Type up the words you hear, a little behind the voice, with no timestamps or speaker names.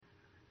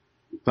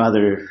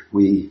Father,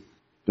 we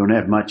don't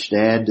have much to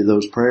add to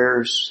those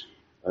prayers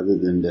other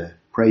than to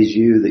praise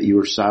you that you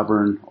are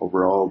sovereign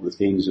over all the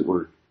things that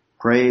were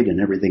prayed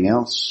and everything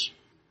else.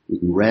 We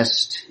can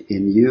rest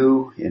in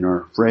you, in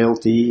our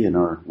frailty, in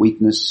our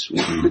weakness. We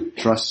can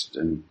trust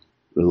and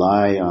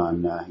rely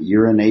on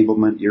your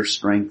enablement, your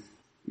strength,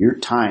 your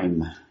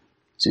time.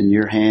 It's in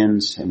your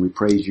hands, and we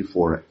praise you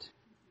for it.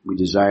 We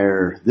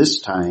desire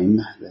this time,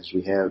 as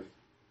we have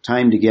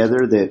time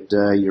together,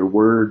 that your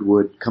word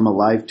would come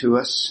alive to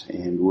us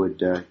and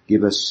would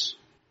give us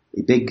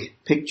a big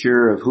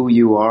picture of who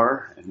you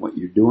are and what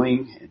you're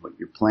doing and what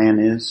your plan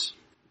is.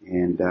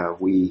 And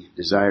we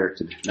desire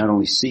to not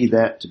only see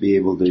that, to be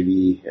able to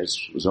be, as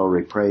was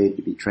already prayed,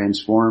 to be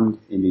transformed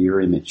into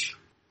your image.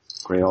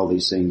 Pray all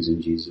these things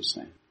in Jesus'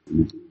 name.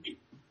 Amen.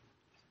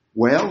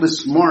 Well,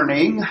 this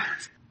morning,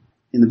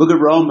 in the book of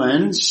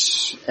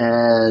Romans,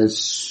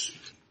 as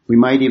we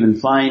might even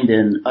find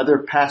in other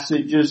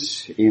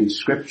passages in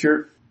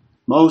Scripture,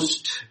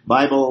 most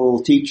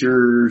Bible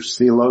teachers,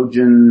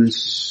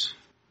 theologians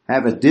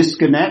have a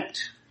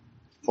disconnect,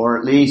 or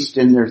at least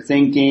in their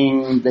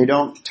thinking, they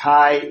don't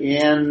tie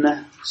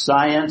in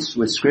science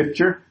with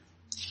Scripture.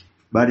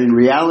 But in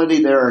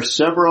reality, there are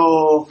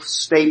several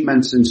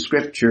statements in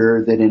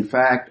Scripture that in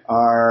fact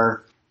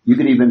are, you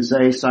could even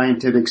say,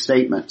 scientific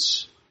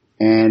statements.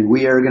 And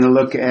we are going to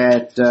look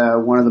at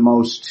one of the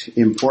most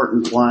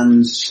important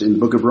ones in the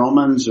book of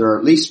Romans, or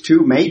at least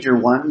two major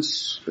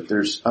ones, but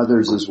there's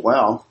others as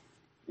well.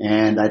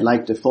 And I'd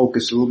like to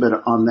focus a little bit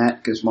on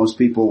that because most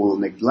people will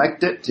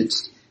neglect it.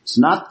 It's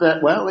not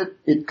that, well,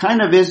 it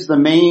kind of is the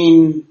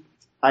main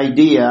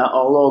idea,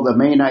 although the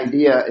main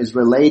idea is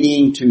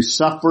relating to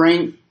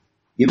suffering,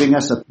 giving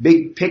us a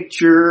big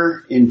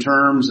picture in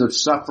terms of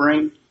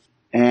suffering.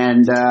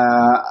 And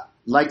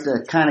like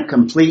to kind of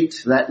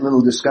complete that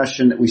little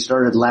discussion that we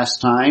started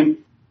last time.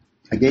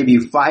 I gave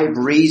you 5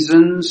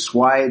 reasons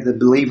why the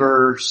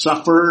believer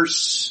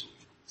suffers,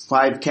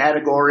 5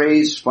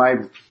 categories,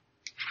 5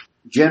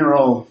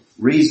 general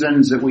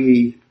reasons that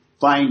we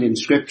find in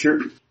Scripture.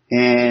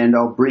 And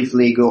I'll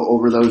briefly go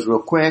over those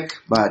real quick,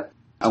 but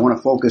I want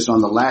to focus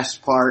on the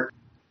last part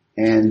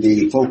and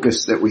the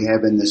focus that we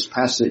have in this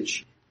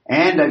passage.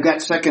 And I've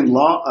got second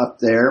law up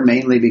there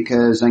mainly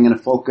because I'm going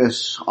to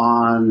focus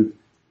on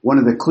one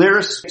of the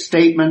clearest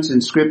statements in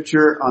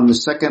Scripture on the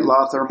second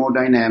law of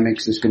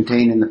thermodynamics is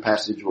contained in the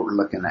passage we're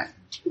looking at.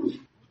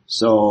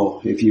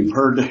 So if you've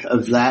heard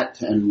of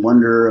that and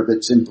wonder of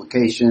its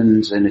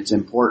implications and its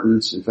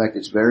importance, in fact,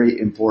 it's very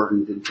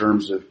important in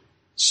terms of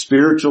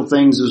spiritual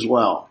things as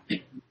well.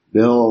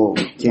 Bill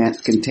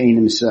can't contain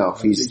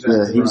himself. He's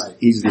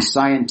the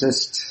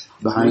scientist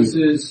behind. This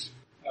is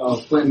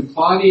when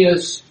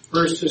Claudius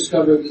first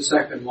discovered the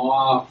second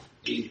law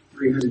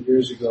 300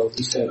 years ago.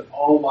 He said,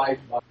 all life.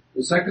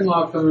 The second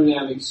law of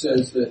thermodynamics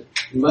says that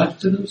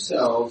left to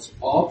themselves,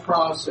 all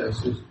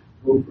processes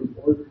go from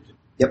order to...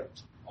 Yep.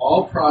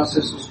 All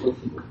processes go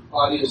from order.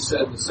 Claudius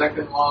said the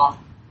second law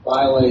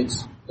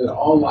violates, that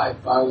all life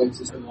violates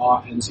the second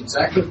law, and it's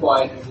exactly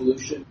why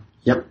evolution...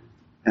 Yep.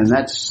 And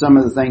that's some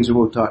of the things that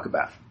we'll talk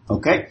about.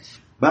 Okay?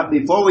 But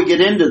before we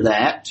get into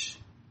that,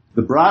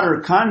 the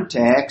broader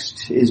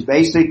context is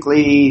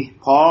basically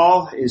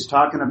Paul is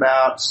talking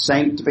about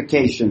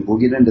sanctification. We'll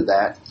get into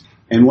that.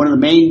 And one of the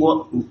main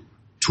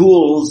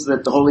tools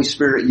that the Holy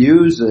Spirit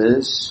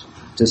uses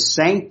to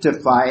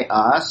sanctify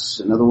us,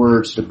 in other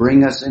words, to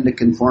bring us into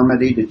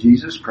conformity to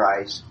Jesus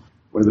Christ,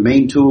 one of the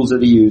main tools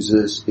that he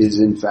uses is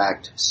in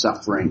fact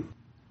suffering.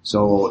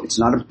 So it's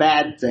not a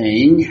bad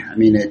thing. I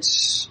mean,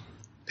 it's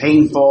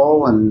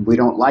painful and we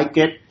don't like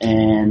it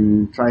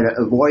and try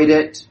to avoid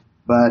it.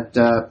 But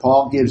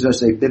Paul gives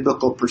us a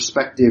biblical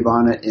perspective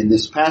on it in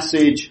this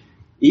passage,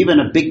 even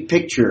a big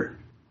picture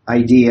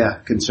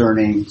idea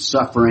concerning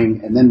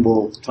suffering, and then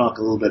we'll talk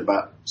a little bit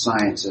about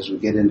science as we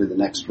get into the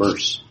next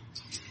verse.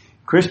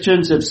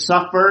 Christians have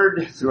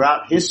suffered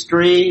throughout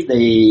history.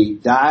 They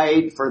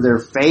died for their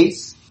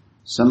faith.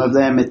 Some of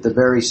them at the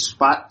very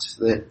spot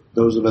that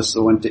those of us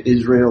that went to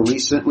Israel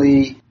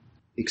recently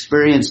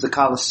experienced the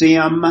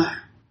Colosseum.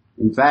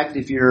 In fact,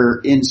 if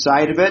you're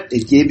inside of it,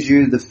 it gives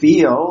you the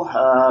feel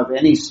of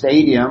any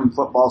stadium,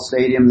 football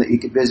stadium that you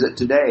could visit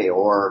today,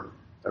 or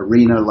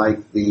arena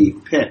like the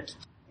Pit.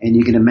 And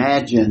you can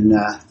imagine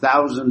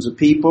thousands of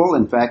people.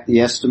 In fact, the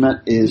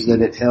estimate is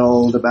that it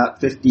held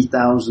about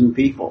 50,000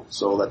 people.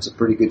 So that's a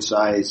pretty good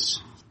size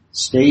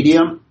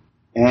stadium.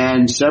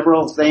 And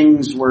several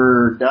things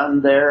were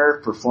done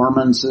there,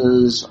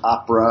 performances,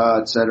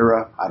 opera,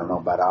 etc. I don't know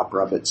about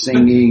opera, but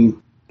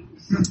singing,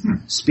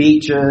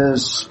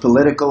 speeches,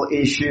 political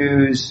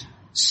issues,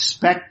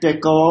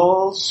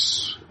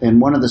 spectacles. And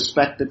one of the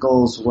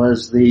spectacles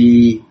was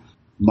the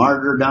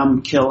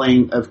martyrdom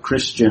killing of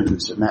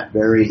Christians in that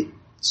very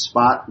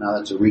spot. Now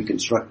that's a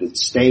reconstructed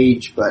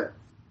stage, but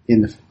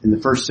in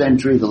the first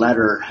century, the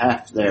latter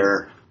half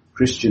there,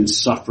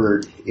 Christians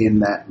suffered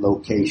in that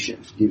location.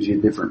 It gives you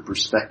a different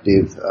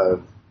perspective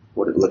of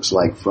what it looks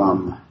like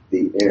from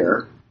the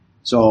air.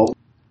 So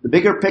the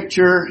bigger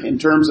picture in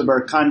terms of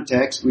our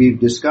context, we've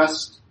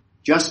discussed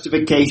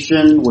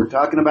justification. We're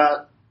talking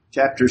about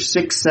chapters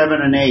 6, 7,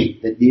 and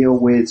 8 that deal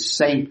with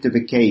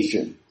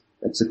sanctification.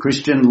 That's the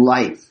Christian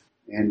life.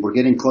 And we're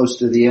getting close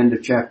to the end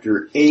of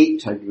chapter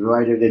 8. I've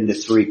divided it into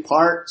 3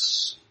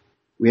 parts.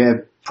 We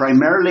have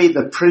primarily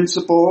the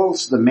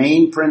principles, the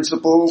main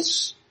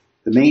principles.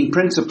 The main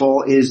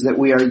principle is that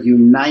we are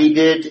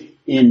united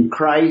in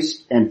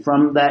Christ, and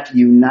from that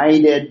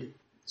united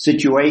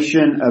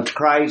situation of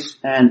Christ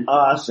and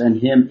us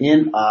and Him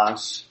in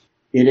us,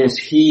 it is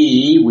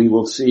He, we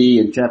will see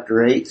in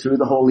chapter 8, through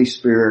the Holy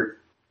Spirit,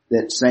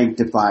 that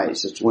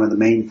sanctifies. It's one of the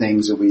main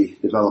things that we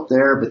developed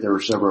there, but there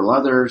are several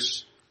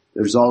others.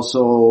 There's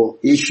also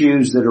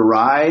issues that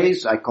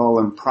arise. I call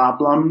them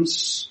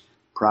problems.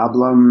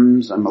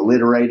 Problems, I'm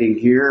alliterating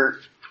here.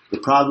 The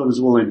problems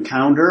we'll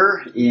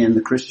encounter in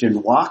the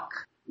Christian walk,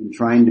 in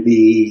trying to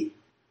be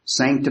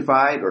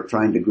sanctified or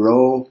trying to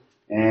grow.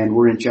 And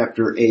we're in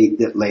chapter 8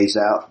 that lays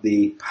out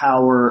the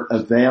power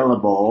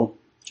available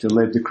to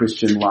live the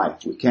Christian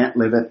life. We can't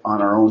live it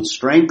on our own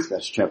strength.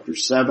 That's chapter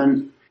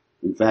 7.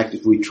 In fact,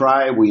 if we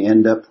try, we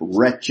end up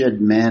wretched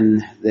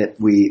men that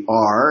we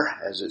are,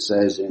 as it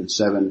says in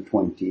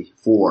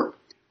 7:24.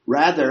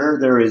 Rather,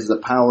 there is the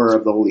power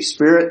of the Holy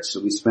Spirit,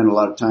 so we spend a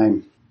lot of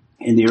time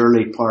in the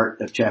early part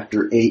of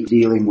chapter 8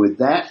 dealing with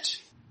that.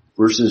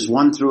 Verses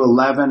 1 through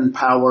 11,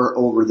 power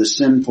over the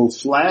sinful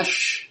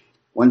flesh.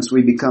 Once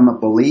we become a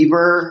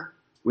believer,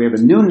 we have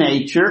a new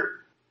nature,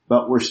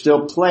 but we're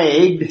still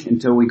plagued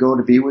until we go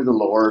to be with the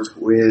Lord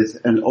with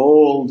an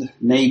old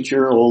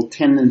nature, old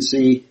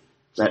tendency,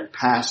 that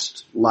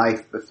past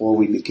life before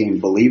we became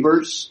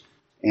believers.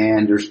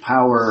 And there's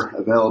power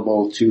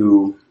available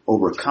to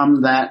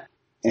overcome that.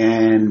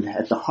 And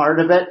at the heart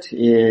of it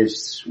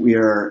is we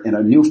are in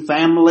a new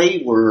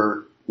family.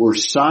 We're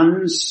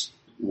sons.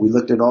 We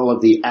looked at all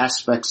of the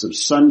aspects of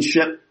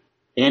sonship,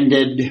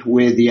 ended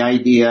with the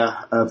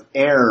idea of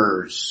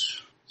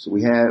heirs. So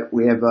we have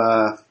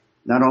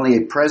not only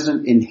a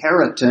present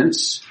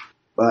inheritance,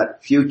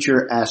 but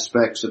future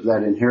aspects of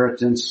that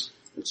inheritance.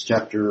 It's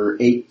chapter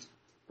 8,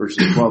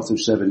 verses 12 through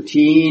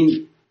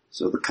 17.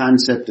 So the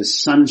concept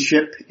is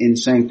sonship in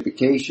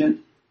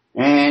sanctification.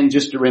 And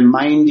just to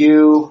remind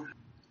you,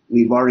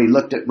 we've already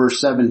looked at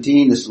verse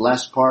 17, this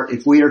last part.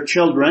 If we are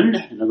children,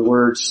 in other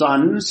words,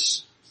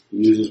 sons, he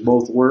uses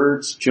both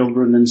words,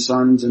 children and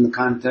sons in the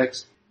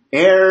context.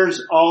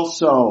 Heirs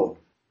also.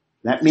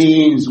 That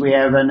means we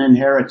have an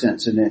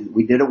inheritance. And then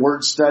we did a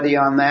word study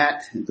on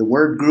that. The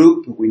word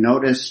group, we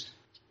noticed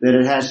that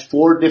it has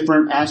 4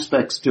 different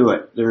aspects to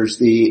it. There's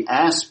the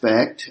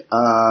aspect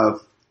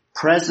of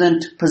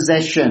present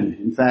possession.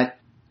 In fact,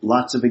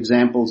 lots of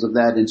examples of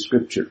that in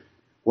Scripture.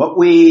 What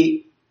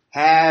we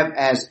have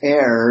as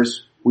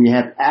heirs, we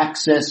have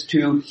access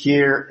to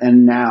here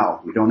and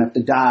now. We don't have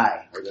to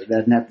die, or there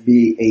doesn't have to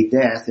be a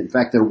death. In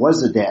fact, there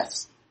was a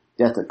death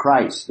of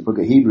Christ. The book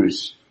of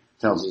Hebrews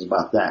tells us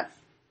about that,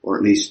 or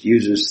at least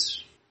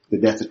uses the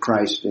death of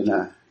Christ in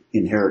a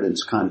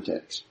inheritance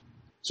context.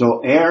 So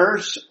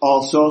heirs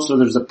also, so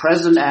there's a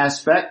present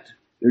aspect,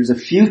 there's a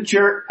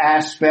future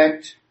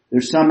aspect,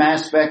 there's some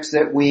aspects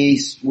that we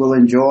will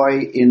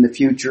enjoy in the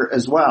future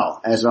as well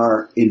as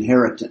our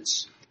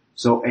inheritance.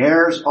 So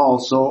heirs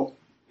also,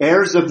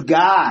 heirs of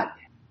God.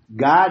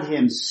 God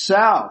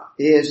Himself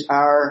is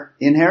our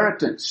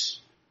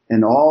inheritance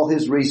and all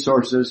His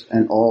resources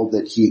and all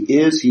that He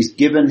is. He's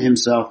given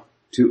Himself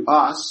to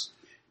us.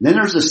 Then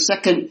there's a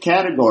second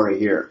category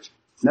here.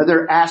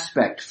 Another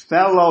aspect,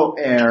 fellow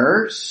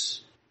heirs.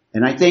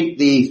 And I think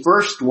the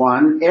first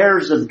one,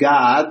 heirs of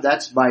God,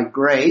 that's by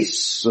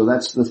grace. So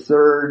that's the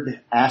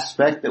third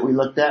aspect that we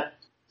looked at.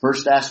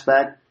 First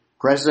aspect,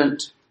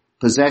 present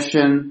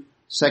possession.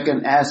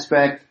 Second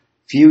aspect,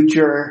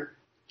 future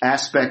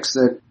aspects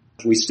that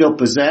we still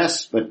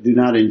possess but do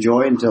not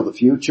enjoy until the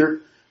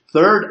future.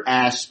 Third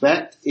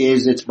aspect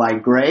is it's by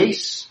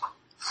grace,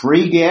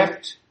 free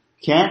gift,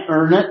 can't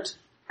earn it,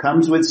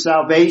 comes with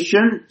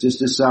salvation,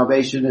 just as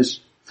salvation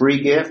is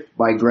free gift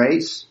by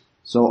grace.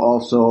 So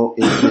also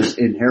is this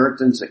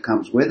inheritance that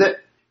comes with it.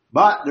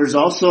 But there's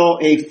also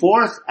a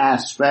fourth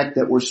aspect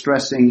that we're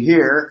stressing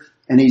here,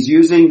 and he's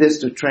using this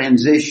to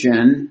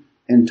transition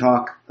and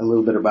talk a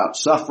little bit about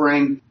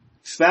suffering.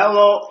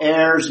 Fellow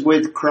heirs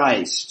with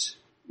Christ.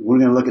 We're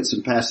going to look at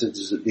some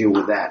passages that deal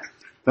with that.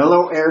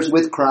 Fellow heirs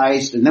with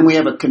Christ, and then we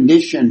have a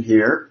condition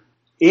here.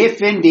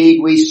 If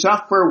indeed we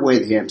suffer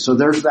with Him. So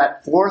there's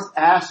that fourth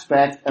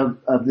aspect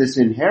of this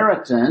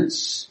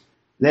inheritance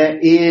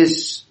that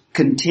is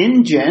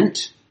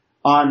contingent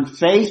on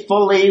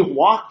faithfully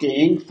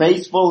walking,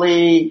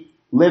 faithfully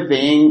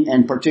living,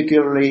 and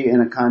particularly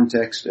in a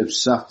context of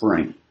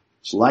suffering.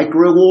 It's like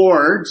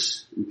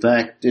rewards. In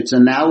fact, it's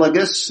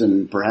analogous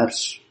and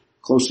perhaps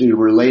closely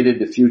related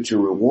to future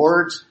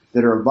rewards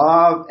that are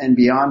above and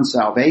beyond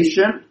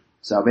salvation.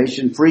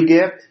 Salvation, free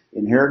gift.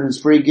 Inheritance,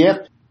 free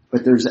gift.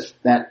 But there's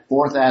that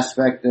fourth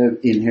aspect of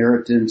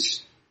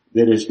inheritance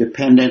that is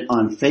dependent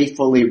on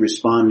faithfully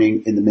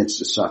responding in the midst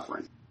of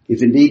suffering.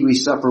 If indeed we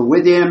suffer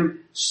with Him,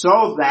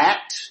 so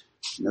that,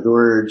 in other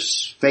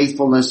words,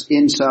 faithfulness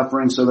in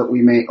suffering, so that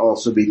we may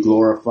also be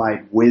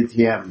glorified with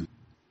Him.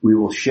 we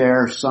will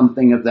share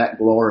something of that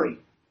glory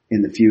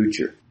in the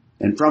future.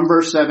 And from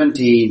verse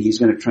 17, he's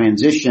going to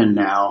transition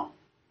now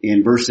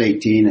in verse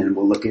 18, and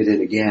we'll look at it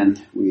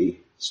again. We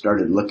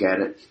started to look at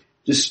it.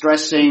 Just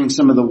stressing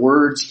some of the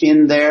words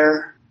in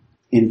there.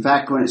 In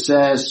fact, when it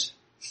says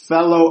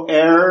fellow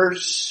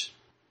heirs,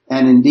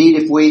 and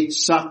indeed if we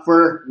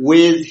suffer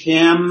with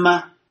him,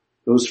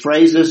 those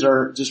phrases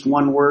are just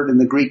one word in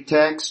the Greek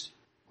text.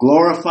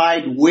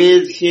 Glorified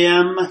with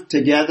him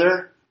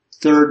together,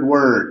 third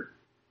word.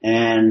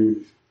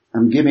 And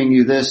I'm giving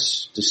you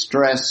this to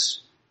stress,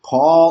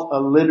 Paul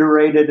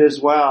alliterated as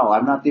well.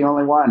 I'm not the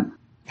only one.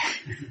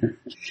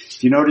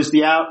 If you notice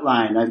the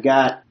outline, I've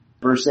got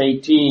verse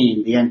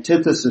 18, the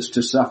antithesis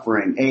to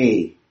suffering,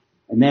 A.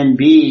 And then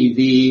B,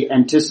 the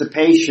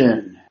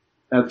anticipation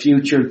of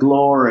future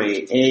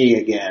glory, A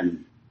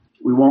again.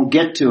 We won't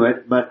get to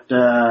it, but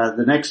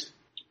the next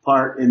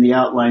part in the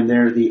outline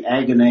there, the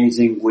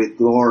agonizing with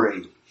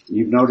glory.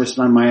 You've noticed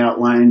on my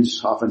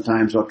outlines,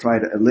 oftentimes I'll try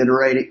to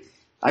alliterate it.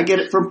 I get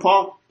it from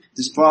Paul.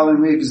 Just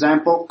following the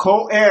example,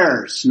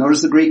 co-heirs.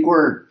 Notice the Greek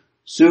word,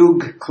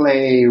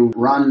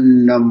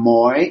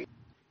 sugkleronomoi.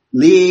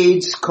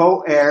 Leads,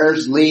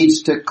 co-heirs,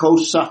 leads to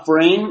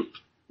co-suffering.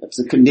 That's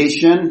the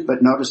condition,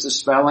 but notice the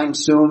spelling,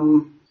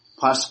 sum,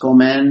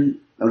 paskomen.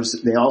 Notice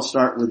that they all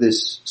start with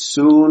this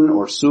soon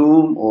or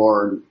sum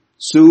or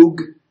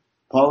sug.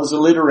 Paul is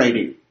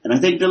alliterating, and I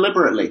think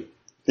deliberately. I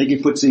think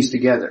he puts these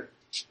together.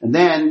 And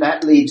then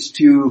that leads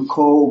to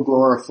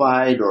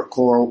co-glorified or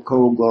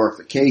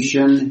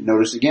co-glorification.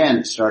 Notice again,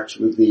 it starts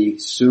with the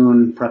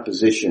soon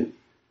preposition.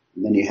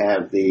 And then you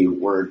have the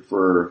word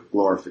for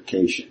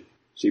glorification.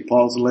 See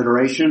Paul's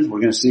alliteration?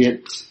 We're going to see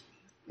it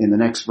in the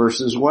next verse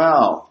as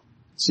well.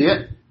 See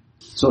it?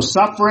 So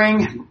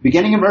suffering,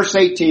 beginning in verse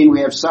 18,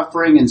 we have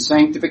suffering and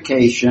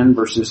sanctification,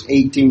 verses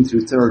 18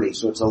 through 30.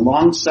 So it's a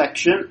long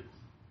section,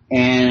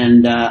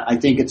 and I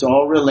think it's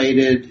all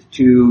related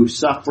to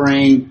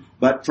suffering,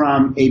 but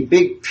from a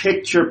big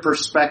picture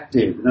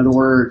perspective. In other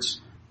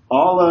words,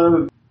 all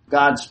of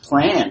God's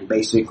plan,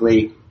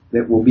 basically,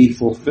 that will be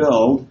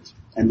fulfilled,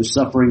 and the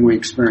suffering we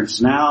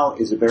experience now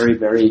is a very,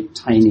 very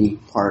tiny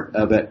part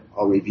of it.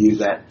 I'll review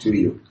that to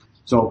you.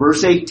 So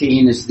verse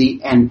 18 is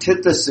the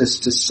antithesis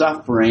to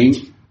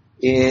suffering.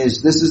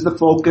 This is the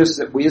focus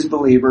that we as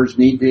believers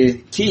need to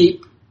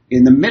keep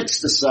in the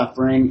midst of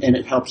suffering, and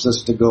it helps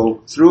us to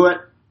go through it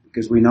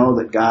because we know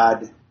that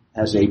God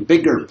has a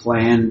bigger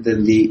plan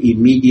than the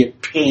immediate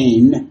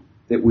pain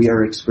that we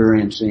are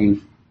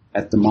experiencing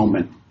at the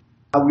moment.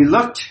 We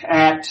looked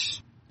at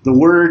the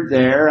word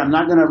there. I'm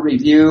not going to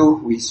review.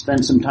 We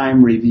spent some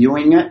time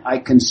reviewing it. I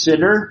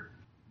consider,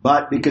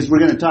 but because we're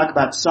going to talk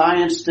about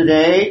science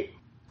today,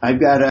 I've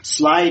got a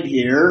slide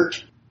here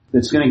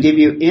that's going to give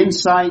you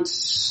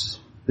insights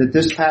that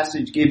this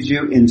passage gives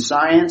you in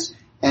science,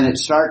 and it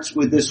starts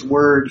with this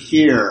word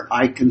here,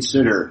 I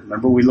consider.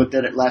 Remember we looked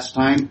at it last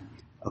time?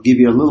 I'll give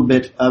you a little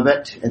bit of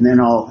it, and then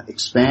I'll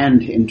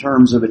expand in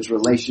terms of its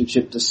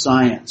relationship to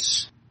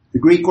science. The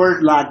Greek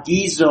word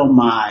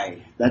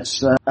logizomai,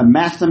 that's a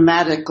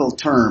mathematical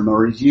term,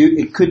 or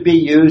it could be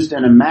used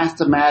in a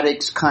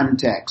mathematics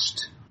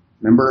context.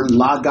 Remember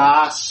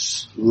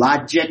logos,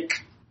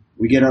 logic.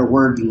 We get our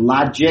word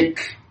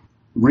logic,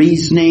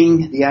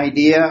 reasoning, the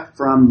idea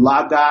from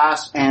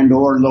logos and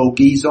or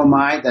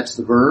logizomai, that's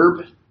the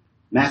verb.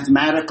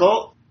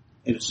 Mathematical,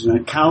 it's an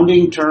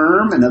accounting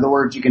term. In other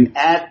words, you can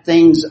add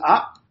things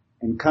up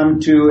and come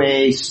to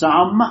a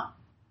sum,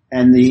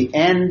 and the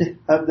end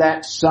of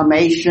that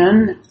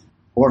summation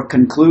or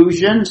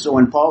conclusion. So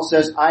when Paul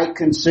says, I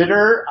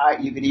consider,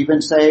 you could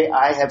even say,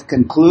 I have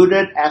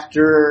concluded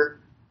after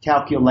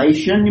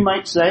calculation, you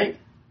might say.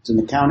 It's an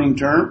accounting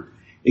term.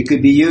 It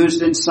could be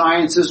used in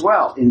science as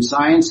well. In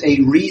science,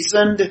 a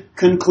reasoned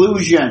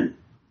conclusion,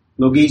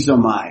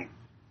 logizomai.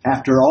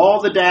 After all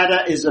the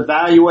data is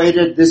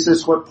evaluated, this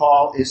is what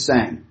Paul is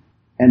saying.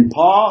 And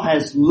Paul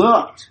has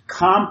looked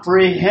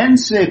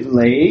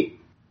comprehensively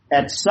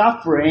at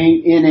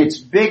suffering in its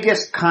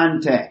biggest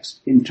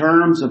context in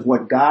terms of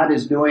what God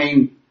is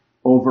doing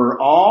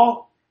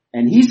overall.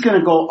 And he's going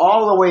to go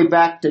all the way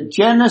back to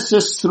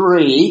Genesis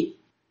 3,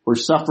 where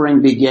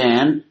suffering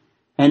began.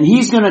 And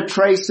he's going to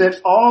trace it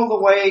all the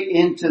way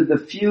into the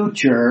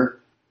future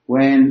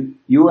when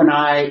you and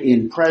I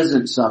in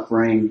present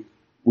suffering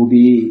will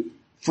be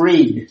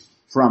freed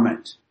from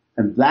it.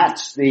 And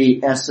that's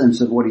the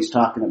essence of what he's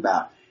talking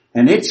about.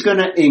 And it's going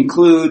to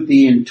include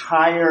the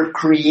entire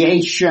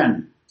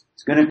creation.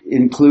 It's going to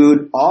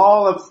include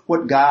all of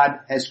what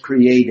God has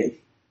created.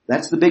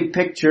 That's the big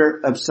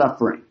picture of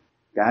suffering.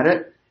 Got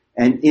it?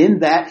 And in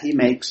that he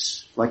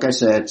makes, like I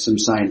said, some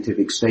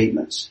scientific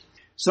statements.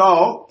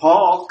 So,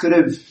 Paul could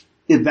have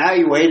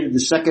evaluated the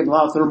second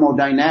law of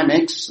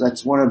thermodynamics.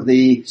 That's one of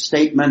the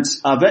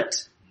statements of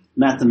it,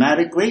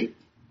 mathematically.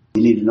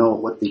 You need to know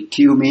what the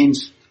Q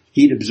means,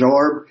 heat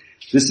absorb.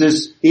 This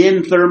is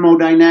in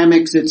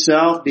thermodynamics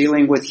itself,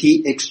 dealing with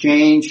heat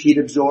exchange. Heat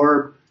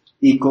absorb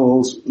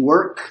equals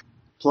work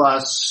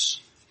plus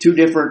two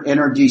different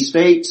energy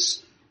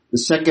states. The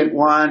second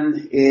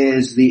one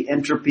is the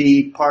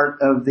entropy part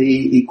of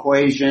the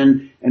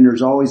equation, and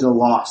there's always a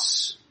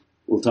loss.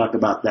 We'll talk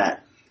about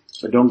that.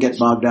 But don't get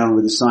bogged down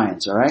with the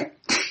science, alright?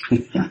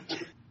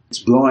 It's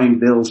blowing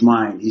Bill's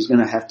mind. He's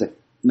gonna have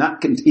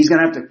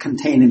to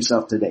contain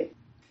himself today.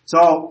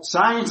 So,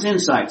 science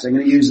insights. I'm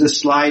gonna use this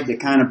slide to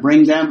kind of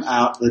bring them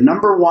out. The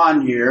number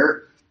one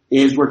here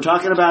is we're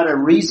talking about a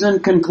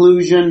reasoned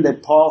conclusion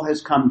that Paul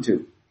has come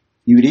to.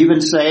 You would even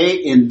say,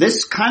 in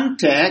this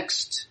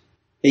context,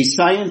 a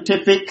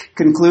scientific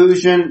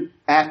conclusion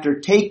after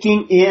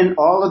taking in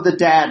all of the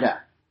data.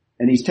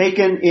 And he's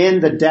taken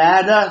in the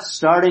data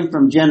starting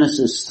from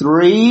Genesis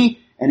 3,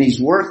 and he's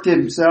worked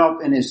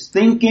himself in his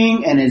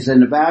thinking and his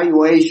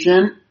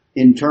evaluation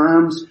in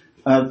terms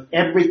of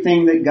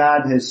everything that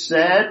God has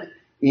said,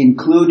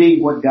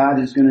 including what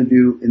God is going to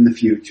do in the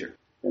future.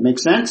 That make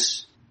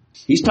sense?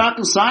 He's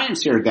talking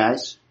science here,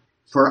 guys.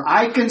 For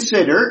I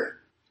consider,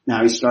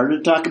 now he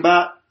started to talk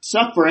about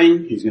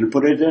suffering. He's going to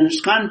put it in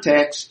his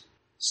context.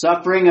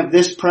 Suffering of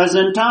this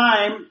present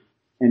time.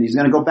 And he's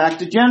going to go back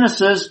to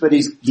Genesis, but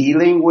he's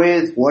dealing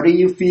with what are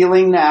you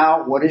feeling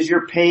now? What is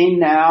your pain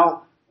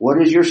now?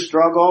 What is your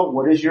struggle?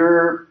 What is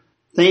your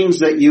things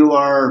that you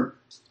are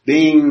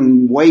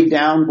being weighed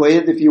down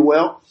with, if you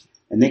will?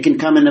 And they can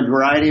come in a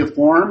variety of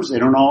forms. They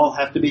don't all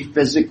have to be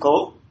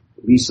physical.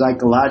 They can be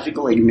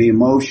psychological. They can be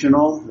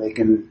emotional. They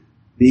can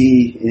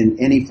be in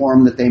any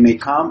form that they may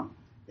come.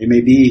 They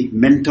may be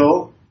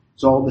mental.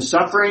 So the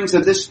sufferings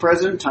of this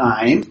present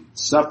time,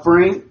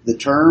 suffering, the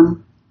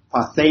term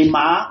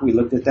pathema, we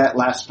looked at that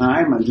last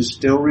time. I'm just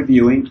still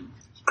reviewing.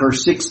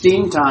 Occurs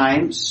 16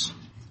 times.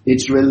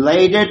 It's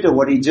related to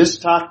what he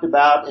just talked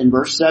about in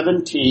verse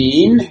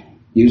 17,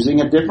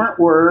 using a different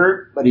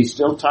word, but he's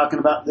still talking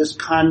about this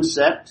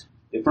concept.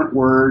 Different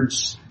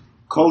words.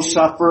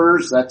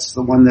 Co-sufferers, that's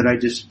the one that I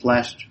just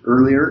flashed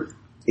earlier,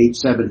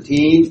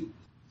 8:17.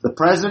 The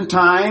present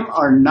time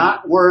are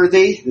not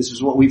worthy. This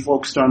is what we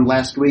focused on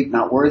last week.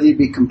 Not worthy to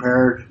be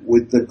compared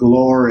with the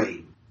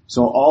glory.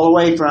 So all the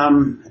way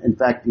from, in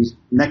fact, the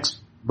next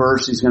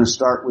verse he's going to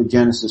start with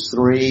Genesis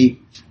 3,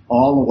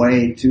 all the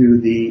way to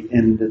the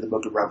end of the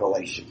book of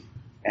Revelation.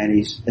 And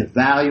he's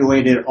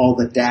evaluated all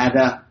the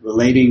data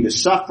relating to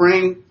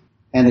suffering,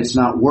 and it's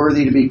not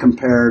worthy to be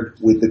compared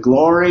with the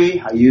glory.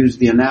 I used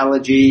the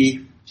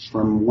analogy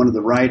from one of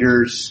the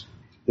writers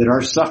that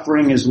our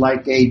suffering is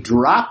like a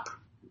drop.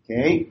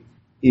 Okay.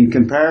 In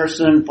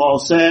comparison, Paul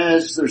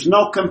says there's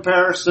no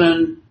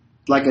comparison,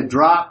 like a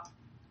drop,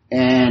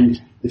 and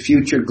the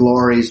future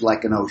glory is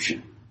like an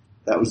ocean.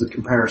 That was the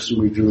comparison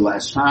we drew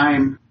last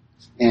time.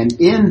 And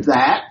in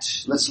that,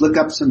 let's look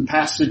up some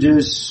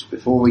passages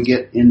before we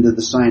get into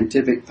the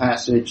scientific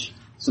passage.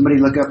 Somebody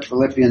look up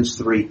Philippians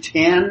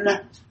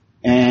 3:10.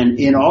 And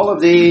in all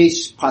of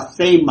these,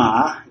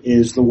 pathema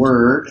is the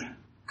word.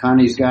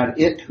 Connie's got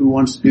it. Who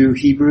wants to do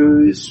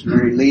Hebrews?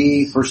 Mary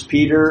Lee, 1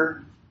 Peter.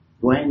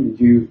 Dwayne, did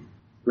you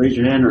raise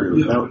your hand, or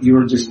you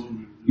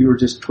were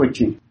just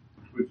twitching?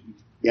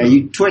 Yeah,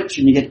 you twitch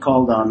and you get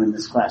called on in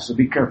this class, so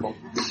be careful.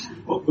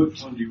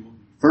 Which one do you want?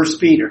 1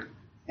 Peter,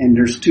 and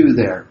there's 2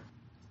 there.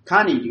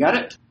 Connie, you got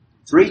it?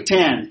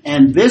 3:10.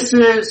 And this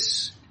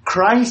is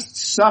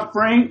Christ's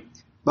suffering,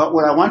 but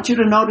what I want you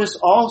to notice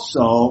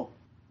also,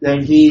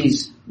 that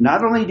he's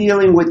not only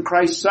dealing with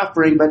Christ's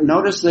suffering, but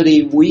notice that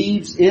he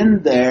weaves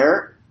in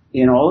there,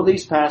 in all of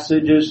these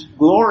passages,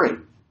 glory.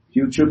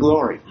 Future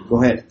glory.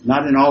 Go ahead.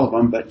 Not in all of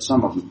them, but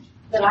some of them.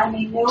 That I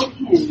may know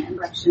him and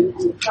election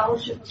and the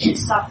fellowship of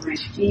his suffering,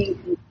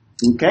 being...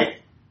 Okay.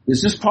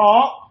 This is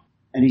Paul,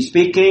 and he's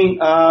speaking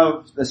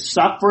of the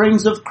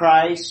sufferings of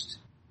Christ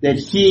that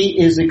he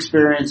is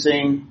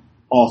experiencing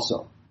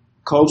also.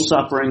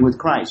 Co-suffering with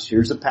Christ.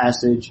 Here's a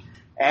passage.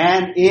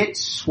 And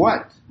it's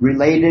what?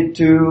 Related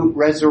to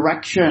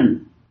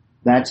resurrection.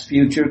 That's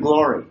future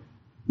glory.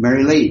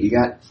 Mary Lee, you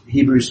got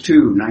Hebrews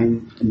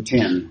 2:9 and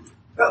 10.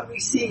 But we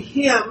see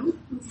him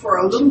who for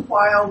a little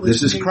while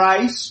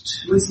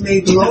was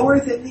made lower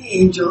than the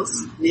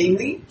angels,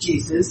 namely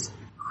Jesus,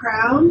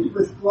 crowned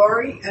with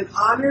glory and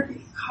honor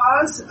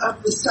because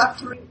of the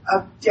suffering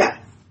of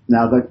death.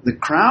 Now the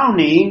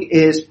crowning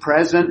is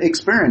present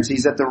experience.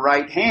 He's at the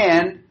right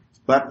hand,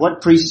 but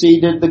what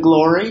preceded the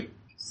glory?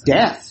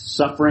 Death,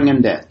 suffering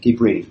and death. Keep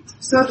reading.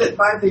 So that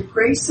by the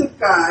grace of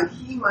God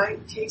he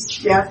might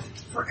taste death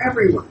for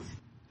everyone.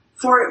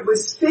 For it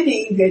was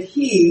fitting that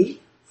he,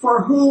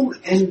 for whom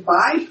and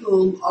by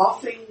whom all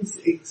things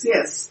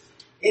exist,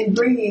 in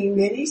bringing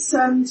many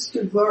sons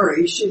to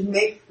glory, should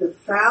make the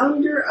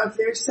founder of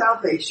their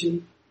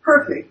salvation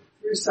perfect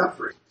through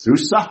suffering. Through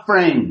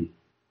suffering.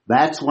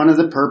 That's one of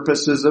the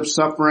purposes of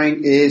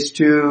suffering, is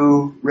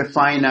to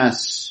refine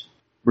us,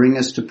 bring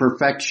us to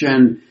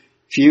perfection.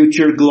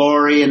 Future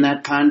glory in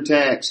that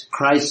context.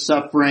 Christ's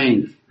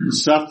suffering.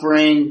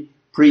 Suffering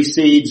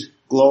precedes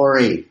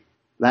glory.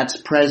 That's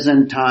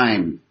present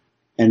time.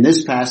 And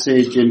this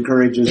passage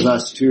encourages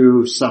us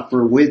to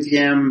suffer with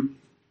him,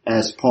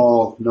 as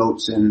Paul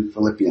notes in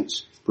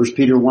Philippians. 1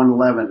 Peter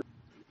 1:11.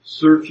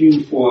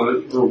 Searching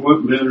what or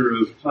what manner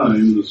of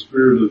time the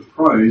Spirit of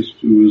Christ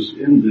who was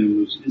in them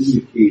was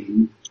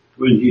indicating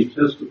when he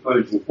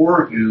testified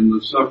beforehand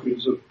the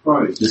sufferings of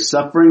Christ. The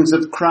sufferings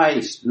of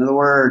Christ. In other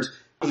words,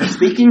 he's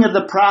speaking of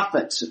the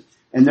prophets,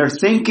 and they're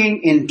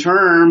thinking in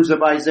terms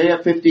of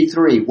Isaiah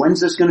 53.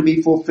 When's this going to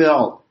be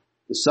fulfilled?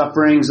 The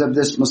sufferings of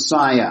this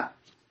Messiah.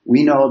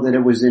 We know that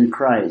it was in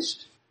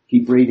Christ.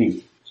 Keep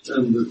reading.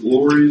 And the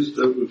glories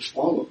that would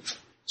follow.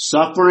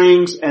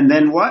 Sufferings, and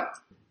then what?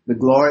 The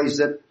glories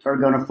that are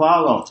going to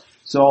follow.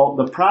 So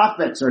the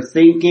prophets are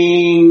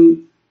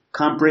thinking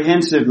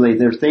comprehensively.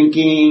 They're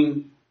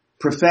thinking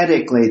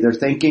prophetically. They're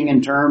thinking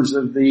in terms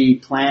of the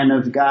plan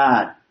of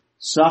God.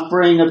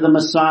 Suffering of the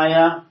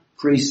Messiah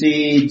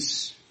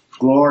precedes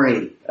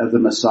glory of the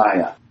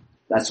Messiah.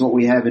 That's what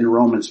we have in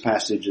Romans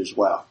passage as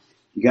well.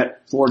 You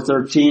got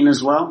 4:13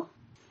 as well?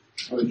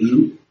 I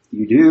do.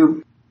 You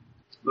do.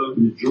 But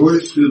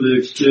rejoice to the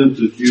extent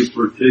that you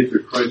partake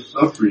of Christ's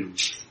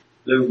sufferings,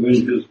 that when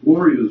his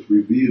glory is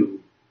revealed,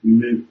 you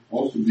may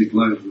also be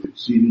glad with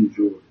exceeding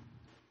joy.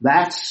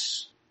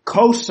 That's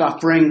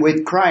co-suffering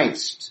with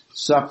Christ,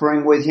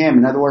 suffering with Him.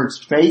 In other words,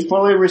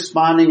 faithfully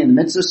responding in the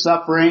midst of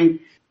suffering,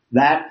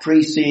 that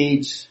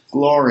precedes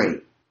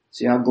glory.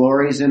 See how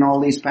glory is in all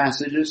these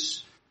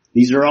passages?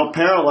 These are all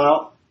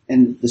parallel,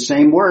 and the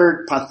same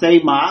word,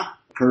 pathema,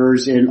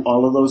 occurs in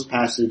all of those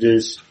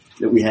passages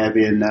that we have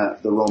in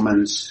the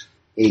Romans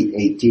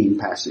 8:18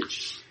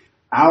 passage.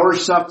 Our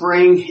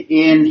suffering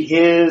in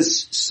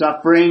His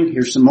suffering.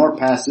 Here's some more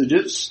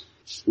passages.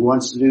 Who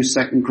wants to do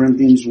 2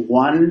 Corinthians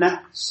 1?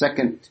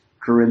 2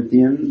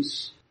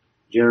 Corinthians.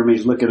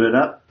 Jeremy's looking it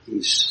up.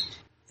 He's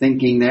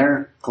thinking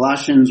there.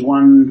 Colossians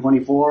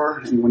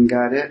 1:24. Anyone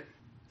got it?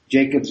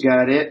 Jacob's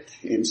got it.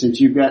 And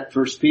since you've got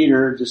 1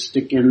 Peter, just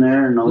stick in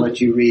there and I'll let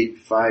you read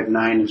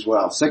 5:9 as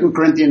well. 2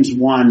 Corinthians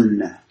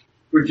 1.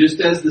 For just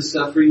as the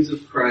sufferings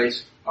of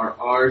Christ are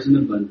ours in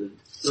abundance,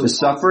 The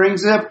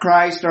sufferings of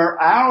Christ are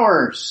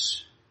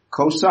ours.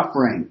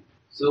 Co-suffering.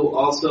 so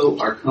also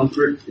our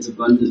comfort is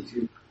abundant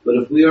too. But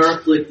if we are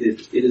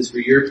afflicted, it is for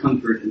your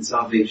comfort and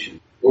salvation.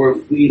 Or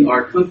if we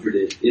are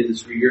comforted, it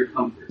is for your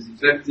comfort. It is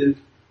effective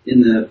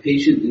in the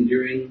patient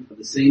enduring of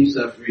the same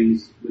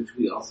sufferings which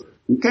we also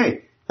have.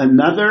 Okay.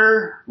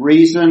 Another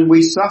reason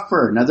we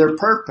suffer, another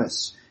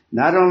purpose,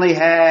 not only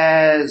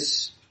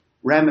has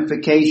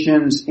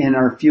ramifications in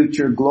our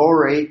future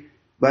glory,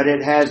 but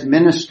it has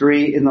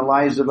ministry in the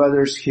lives of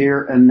others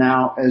here and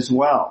now as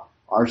well.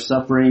 Our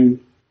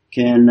suffering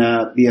can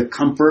be a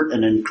comfort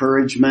and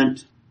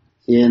encouragement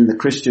in the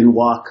Christian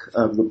walk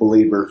of the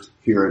believer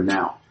here and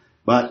now.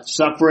 But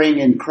suffering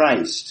in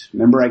Christ,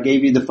 remember I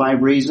gave you the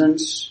 5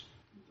 reasons?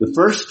 The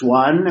first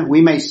one,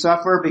 we may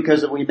suffer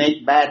because we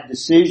make bad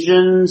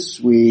decisions,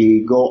 we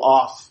go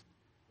off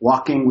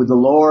walking with the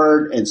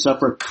Lord and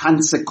suffer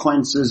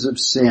consequences of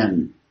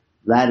sin.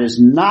 That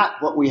is not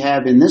what we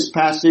have in this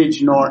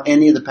passage nor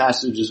any of the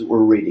passages that we're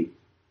reading.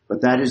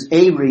 But that is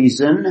a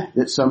reason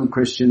that some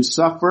Christians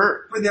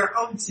suffer. For their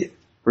own sin.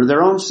 For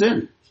their own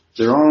sin.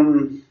 Their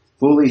own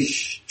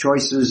foolish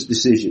choices,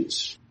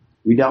 decisions.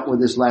 We dealt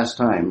with this last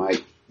time. I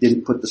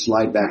didn't put the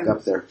slide back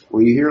up there.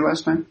 Were you here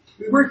last time?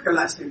 We weren't there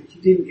last time.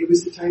 You didn't. It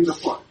was the time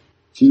before.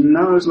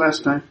 No, it was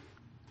last time.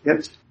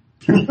 Yep.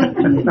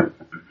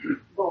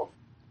 Both.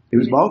 It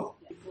was both?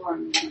 Before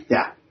and then.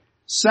 Yeah.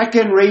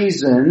 Second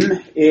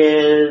reason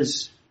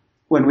is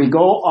when we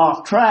go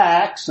off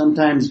track,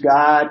 sometimes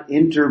God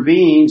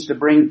intervenes to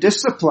bring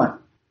discipline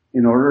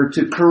in order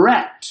to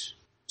correct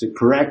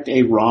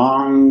a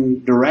wrong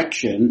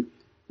direction.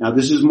 Now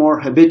this is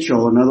more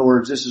habitual. In other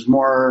words, this is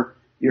more,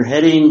 you're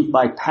heading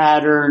by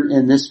pattern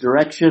in this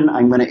direction.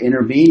 I'm going to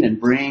intervene and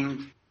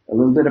bring a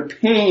little bit of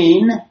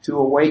pain to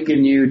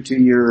awaken you to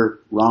your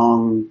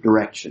wrong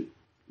direction.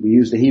 We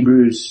use the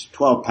Hebrews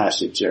 12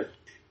 passage there.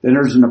 Then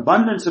there's an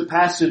abundance of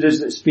passages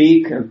that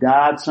speak of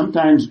God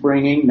sometimes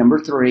bringing, number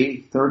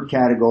 3, third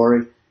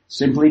category,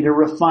 simply to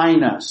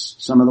refine us.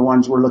 Some of the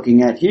ones we're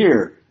looking at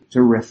here.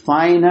 To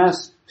refine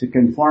us, to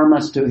conform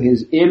us to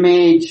His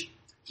image,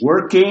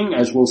 working,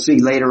 as we'll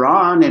see later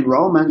on in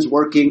Romans,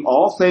 working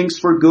all things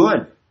for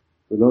good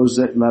for those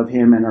that love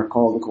Him and are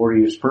called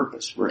according to His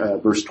purpose.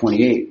 Verse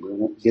 28. We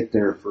won't get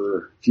there for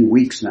a few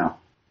weeks now.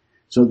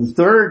 So the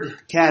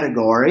third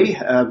category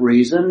of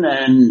reason,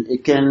 and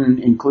it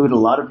can include a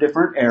lot of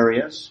different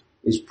areas,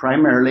 is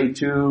primarily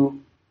to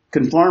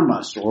conform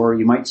us, or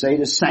you might say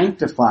to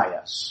sanctify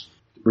us,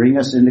 to bring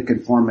us into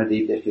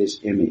conformity to His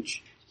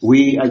image.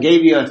 I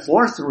gave you a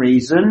fourth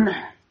reason.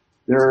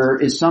 There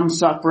is some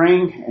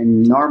suffering,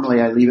 and normally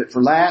I leave it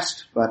for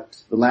last, but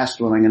the last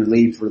one I'm going to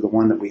leave for the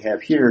one that we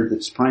have here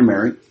that's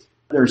primary.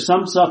 There's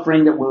some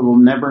suffering that we will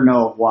never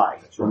know why.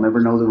 We'll never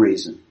know the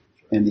reason.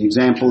 And the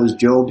example is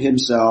Job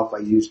himself. I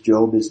used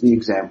Job as the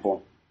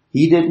example.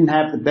 He didn't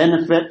have the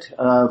benefit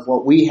of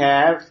what we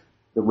have.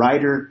 The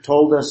writer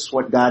told us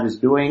what God is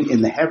doing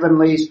in the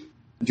heavenlies.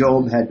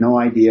 Job had no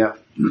idea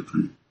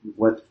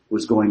what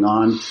was going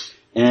on.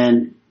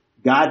 And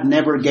God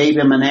never gave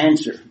him an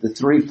answer. The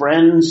 3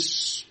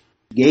 friends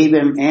gave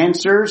him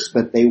answers,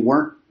 but they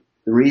weren't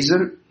the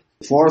reason.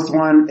 The fourth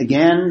one,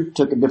 again,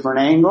 took a different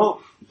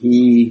angle.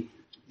 He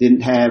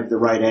didn't have the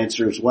right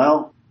answer as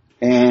well.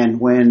 And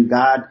when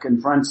God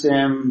confronts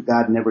him,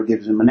 God never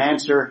gives him an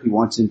answer. He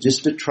wants him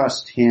just to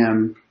trust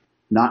him,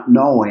 not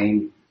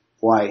knowing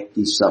why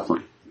he's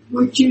suffering.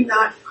 Would you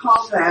not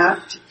call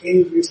that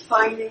a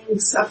refining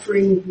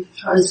suffering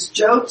because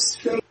Job's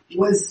faith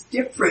was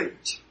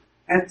different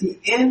at the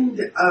end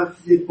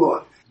of the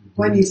book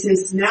when he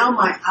says, now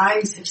my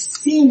eyes have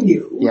seen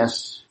you,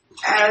 Yes.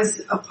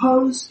 as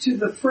opposed to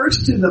the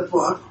first of the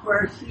book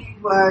where he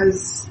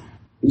was...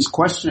 He's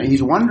questioning,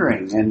 he's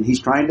wondering, and he's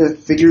trying to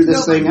figure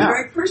this thing in the out.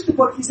 very first of the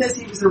book he says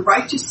he was a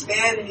righteous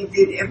man and he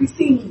did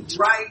everything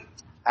right.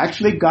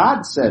 Actually,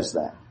 God says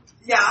that.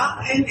 Yeah,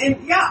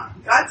 and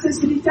God says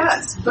that he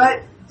does,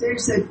 but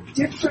there's a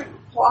different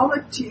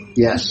quality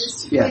to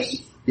his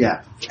faith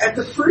Yeah. at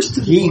the first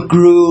of the He book.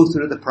 grew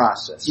through the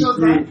process. So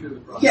Through that, the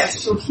process. yes,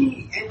 so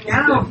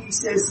now he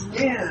says,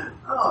 man,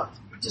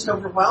 you just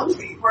overwhelmed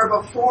me.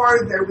 Where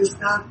before there was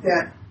not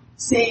that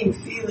same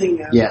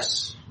feeling of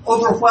Yes.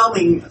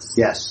 overwhelmingness.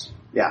 Yes.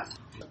 Yeah.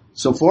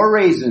 So 4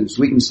 reasons.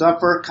 We can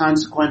suffer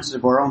consequences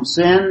of our own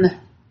sin.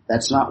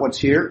 That's not what's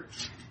here.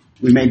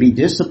 We may be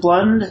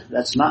disciplined.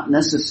 That's not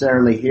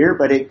necessarily here,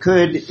 but it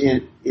could,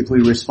 if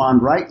we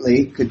respond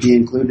rightly, could be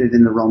included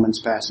in the Romans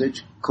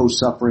passage,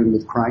 co-suffering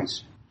with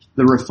Christ.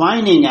 The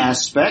refining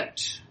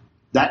aspect,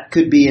 that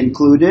could be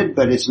included,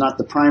 but it's not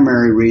the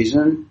primary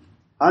reason.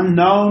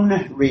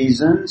 Unknown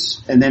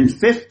reasons. And then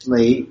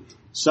fifthly,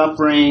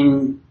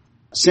 suffering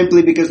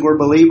simply because we're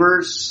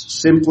believers,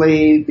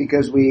 simply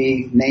because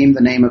we name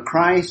the name of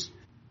Christ.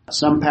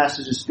 Some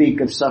passages speak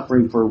of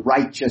suffering for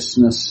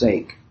righteousness'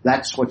 sake.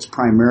 That's what's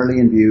primarily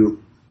in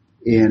view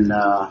in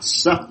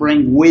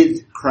suffering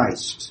with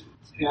Christ.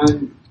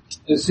 And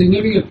a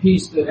significant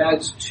piece that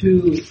adds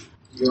to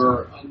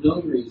your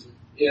unknown reason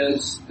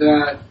is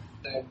that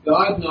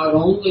God not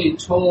only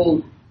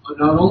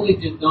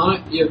did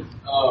not give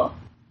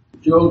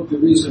Job the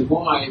reason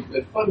why,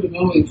 but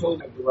fundamentally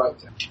told him the right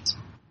thing.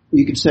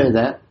 You could say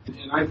that.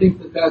 And I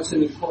think that that's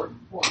an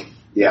important point.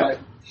 Yeah.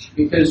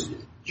 Because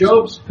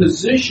Job's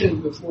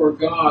position before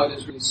God,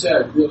 as we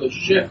said, really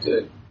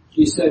shifted.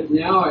 He said,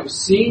 now I've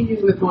seen you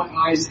with my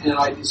eyes and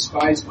I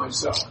despise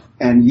myself.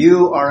 And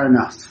you are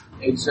enough.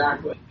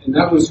 Exactly. And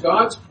that was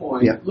God's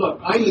point. Yep.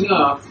 Look, I'm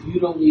enough. You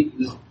don't need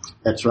to know.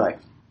 That's right.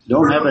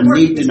 Don't have a Before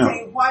need he to was know.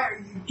 saying, why are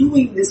you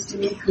doing this to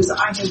me? Because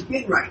I have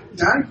been right.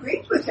 God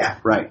agrees with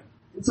that. Right.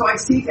 And so I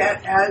see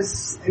that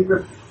as a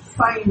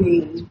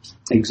refining.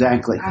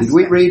 Exactly. Did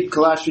we read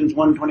Colossians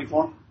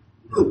 1:24?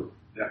 Ooh.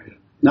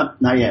 No,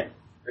 not yet.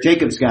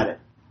 Jacob's got it.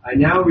 I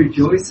now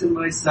rejoice in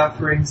my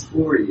sufferings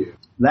for you.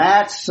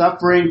 That's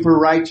suffering for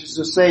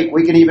righteousness' sake.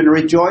 We can even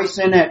rejoice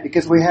in it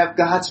because we have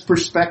God's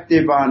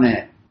perspective on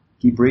it.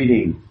 Keep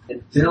reading.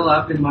 And fill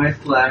up in my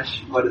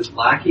flesh what is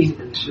lacking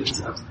in the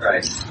sins of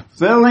Christ.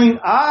 Filling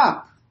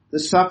up the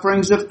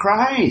sufferings of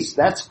Christ.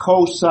 That's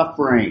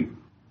co-suffering.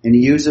 And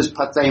he uses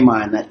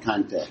pathema in that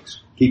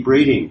context. Keep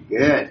reading.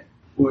 Good.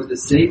 For the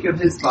sake of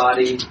his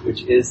body,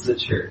 which is the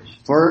church.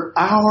 For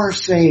our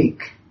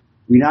sake.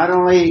 We not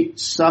only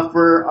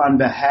suffer on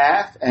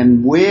behalf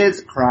and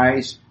with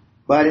Christ,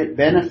 but it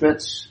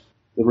benefits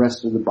the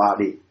rest of the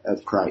body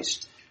of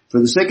Christ. For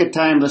the sake of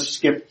time, let's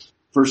skip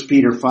 1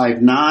 Peter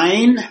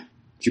 5:9.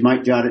 You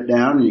might jot it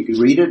down and you can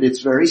read it.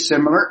 It's very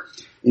similar.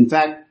 In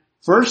fact,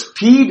 1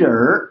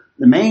 Peter,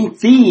 the main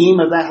theme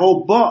of that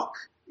whole book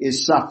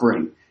is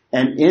suffering.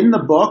 And in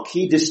the book,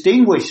 he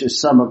distinguishes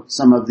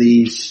some of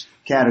these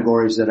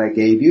categories that I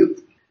gave you.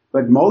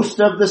 But most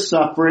of the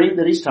suffering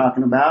that he's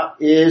talking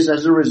about is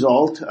as a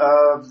result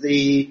of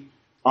the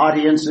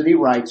audience that he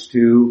writes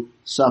to,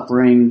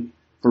 suffering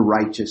for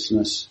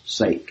righteousness'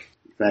 sake.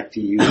 In fact,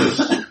 he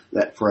uses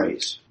that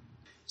phrase.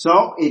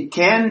 So it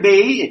can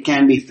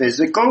be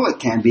physical, it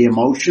can be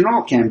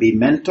emotional, it can be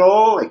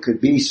mental, it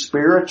could be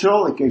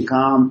spiritual, it can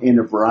come in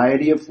a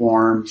variety of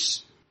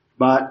forms.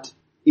 But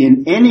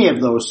in any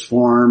of those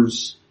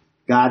forms,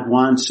 God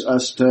wants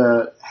us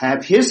to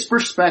have his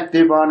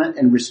perspective on it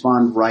and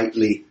respond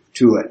rightly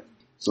to it.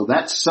 So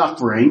that's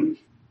suffering.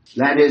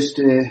 That is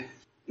to,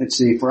 let's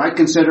see, for I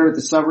consider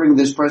the suffering of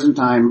this present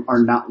time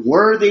are not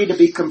worthy to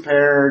be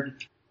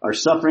compared. Our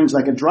sufferings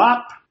like a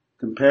drop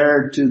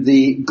compared to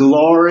the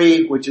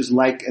glory which is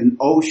like an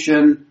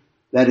ocean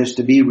that is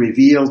to be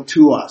revealed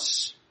to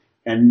us.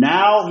 And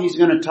now he's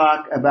going to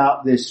talk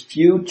about this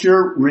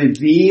future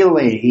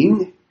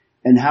revealing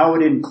and how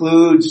it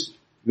includes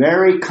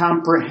very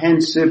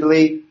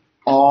comprehensively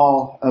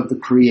all of the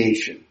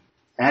creation.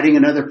 Adding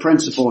another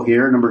principle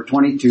here, number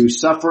 22,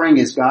 suffering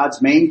is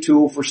God's main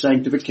tool for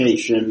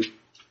sanctification.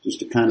 Just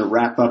to kind of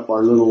wrap up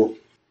our little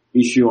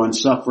issue on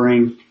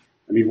suffering.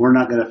 I mean, we're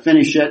not going to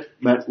finish it,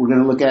 but we're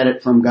going to look at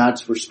it from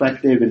God's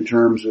perspective in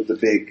terms of the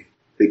big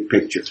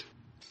picture.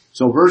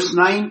 So verse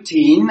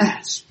 19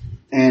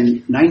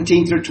 and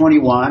 19 through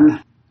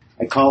 21,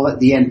 I call it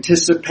the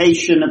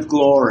anticipation of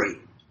glory.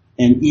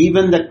 And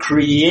even the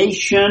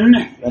creation,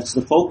 that's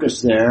the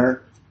focus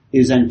there,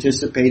 is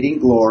anticipating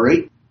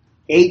glory.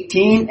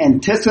 18,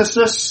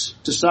 antithesis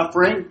to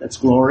suffering, that's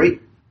glory.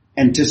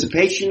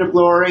 Anticipation of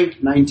glory,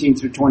 19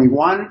 through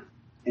 21.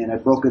 And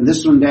I've broken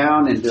this one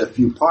down into a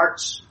few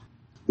parts.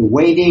 The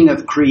waiting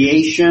of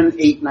creation,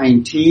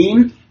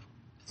 8:19.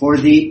 For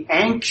the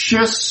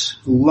anxious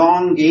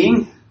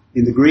longing,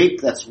 in the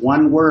Greek, that's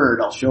one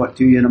word. I'll show it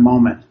to you in a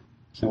moment.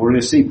 And we're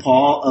going to see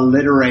Paul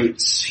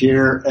alliterates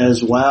here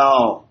as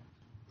well.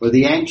 For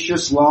the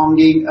anxious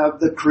longing of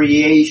the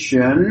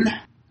creation.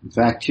 In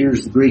fact,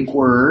 here's the Greek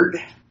word.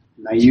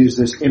 And I use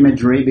this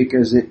imagery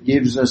because it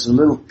gives us a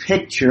little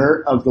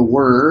picture of the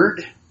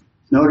word.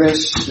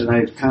 Notice, and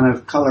I've kind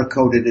of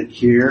color-coded it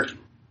here,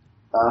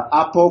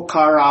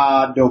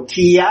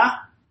 apokaradokia.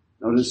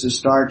 Notice it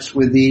starts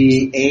with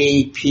the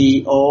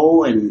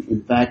A-P-O, and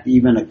in fact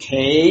even a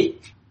K.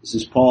 This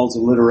is Paul's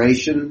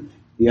alliteration.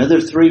 The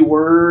other three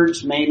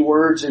words, main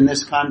words in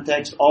this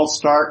context, all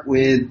start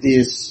with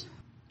this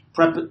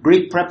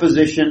Greek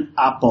preposition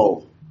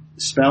apo.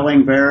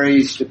 Spelling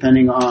varies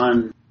depending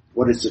on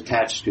what it's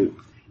attached to.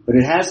 But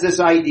it has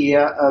this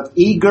idea of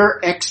eager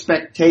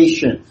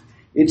expectation.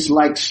 It's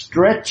like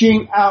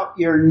stretching out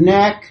your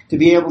neck to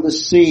be able to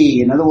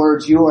see. In other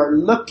words, you are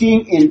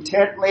looking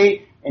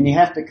intently and you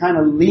have to kind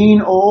of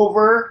lean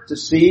over to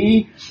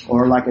see,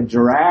 or like a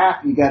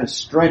giraffe, you got to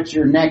stretch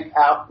your neck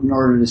out in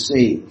order to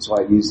see. That's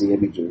why I use the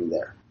imagery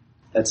there.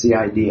 That's the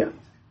idea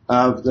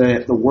of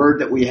the word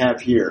that we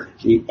have here,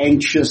 the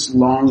anxious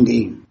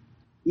longing.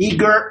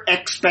 Eager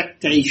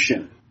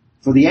expectation.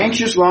 For the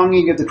anxious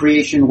longing of the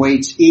creation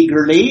waits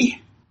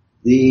eagerly.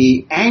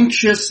 The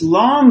anxious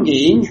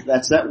longing,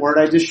 that's that word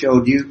I just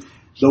showed you.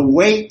 The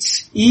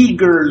waits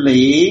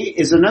eagerly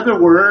is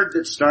another word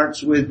that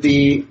starts with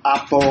the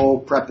apo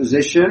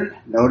preposition.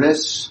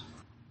 Notice,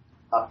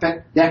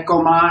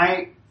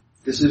 apekdekomai.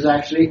 This is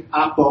actually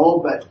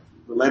apo, but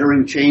the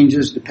lettering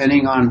changes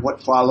depending on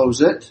what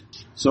follows it.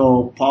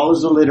 So Paul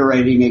is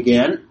alliterating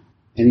again,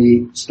 and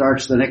he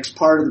starts the next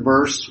part of the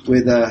verse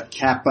with a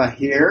kappa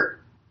here.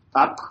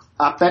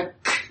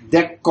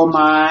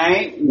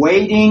 Apekdekomai,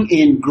 waiting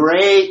in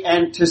great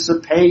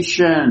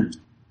anticipation.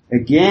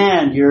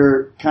 Again,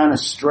 you're kind of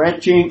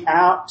stretching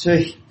out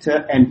to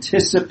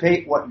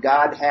anticipate what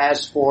God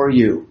has for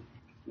you.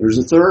 There's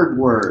a third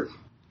word.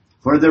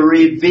 For the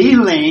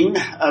revealing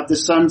of the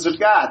sons of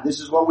God. This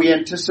is what we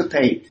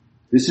anticipate.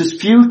 This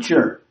is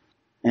future.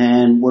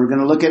 And we're going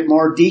to look at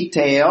more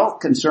detail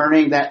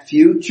concerning that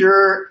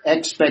future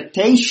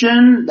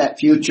expectation, that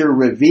future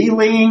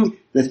revealing,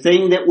 the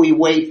thing that we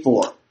wait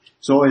for.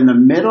 So in the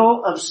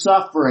middle of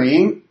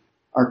suffering,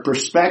 our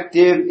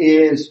perspective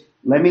is,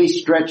 let me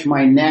stretch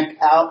my neck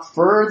out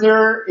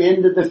further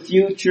into the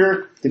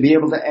future to be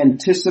able to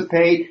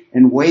anticipate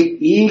and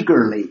wait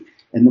eagerly.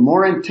 And the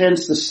more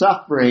intense the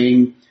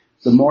suffering,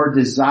 the more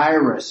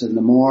desirous and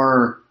the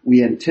more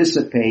we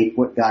anticipate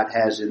what God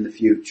has in the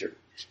future.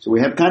 So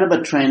we have kind of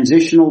a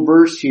transitional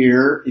verse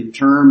here in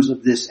terms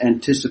of this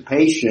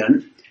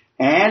anticipation,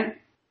 and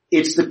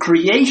it's the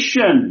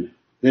creation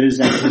that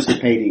is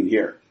anticipating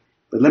here.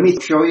 But let me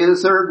show you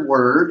the third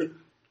word,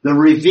 the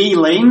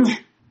revealing.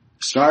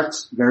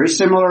 Starts very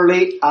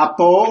similarly,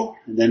 apo,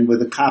 and then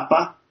with a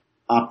kappa,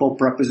 apo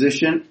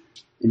preposition.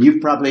 And you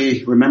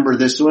probably remember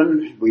this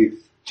one.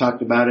 We've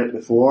talked about it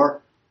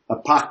before.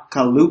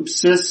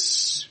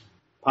 Apocalypsis.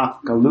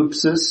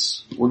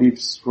 Apocalypsis.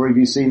 Where have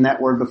you seen that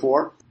word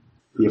before?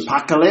 The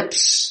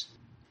apocalypse.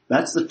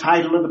 That's the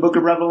title of the book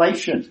of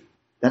Revelation.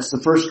 That's the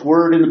first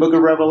word in the book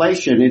of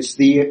Revelation. It's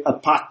the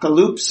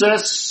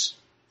apocalypsis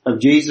of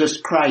Jesus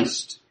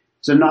Christ.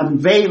 It's an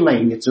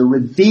unveiling, it's a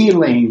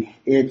revealing,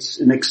 it's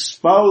an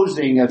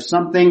exposing of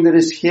something that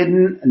is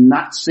hidden and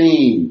not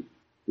seen.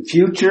 The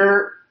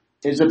future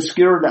is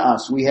obscure to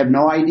us. We have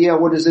no idea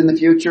what is in the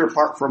future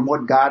apart from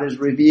what God has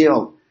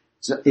revealed.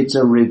 It's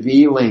a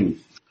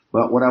revealing.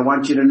 But what I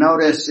want you to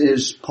notice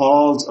is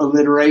Paul's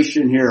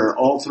alliteration here.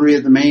 All three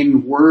of the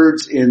main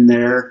words in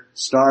there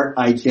start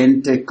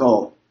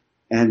identical.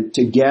 And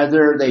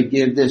together they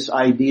give this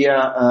idea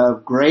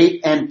of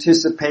great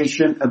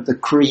anticipation of the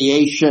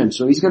creation.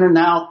 So he's going to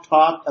now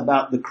talk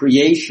about the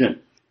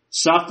creation.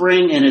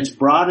 Suffering in its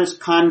broadest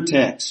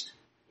context.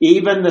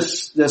 Even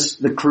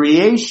the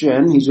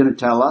creation, he's going to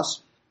tell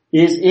us,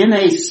 is in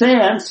a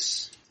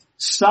sense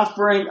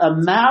suffering a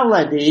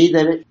malady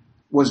that it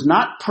was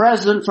not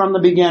present from the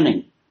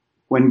beginning.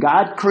 When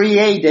God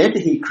created,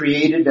 He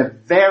created a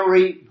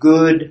very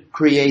good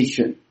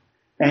creation.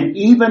 And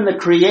even the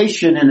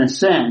creation in a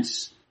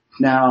sense,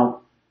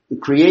 now the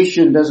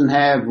creation doesn't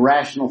have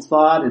rational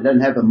thought, it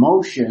doesn't have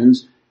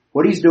emotions.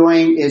 What He's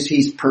doing is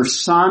He's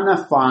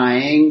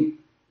personifying,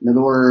 in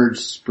other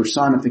words,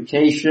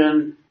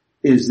 personification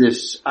is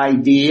this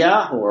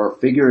idea or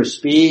figure of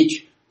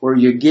speech where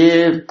you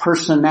give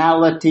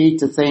personality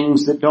to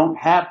things that don't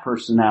have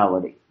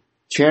personality.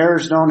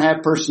 Chairs don't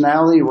have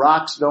personality,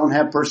 rocks don't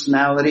have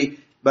personality,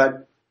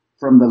 but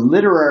from the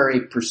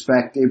literary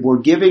perspective, we're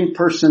giving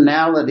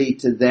personality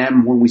to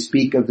them when we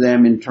speak of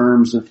them in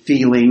terms of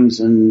feelings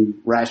and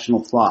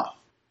rational thought.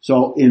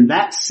 So in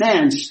that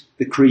sense,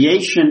 the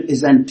creation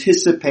is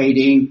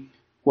anticipating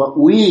what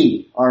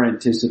we are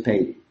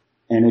anticipating.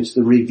 And it's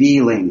the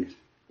revealing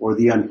or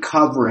the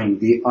uncovering,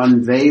 the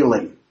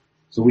unveiling.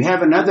 So we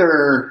have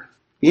another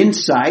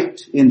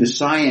insight into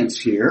science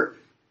here.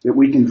 that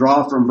we can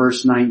draw from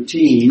verse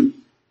 19.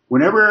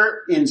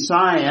 Whenever in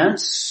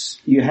science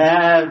you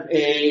have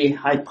a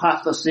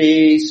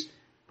hypothesis,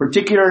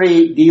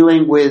 particularly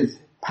dealing with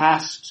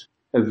past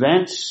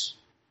events,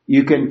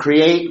 you can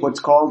create what's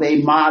called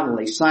a model,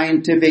 a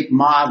scientific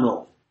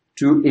model,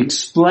 to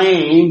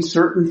explain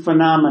certain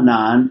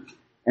phenomenon.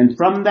 And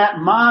from that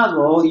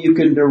model, you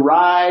can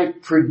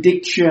derive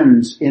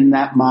predictions in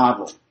that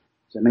model.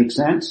 Does that make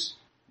sense?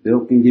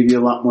 Bill can give you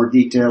a lot more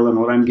detail than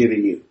what I'm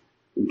giving you.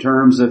 In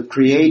terms of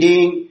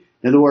creating,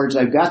 in other words,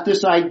 I've got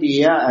this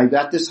idea, I've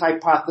got this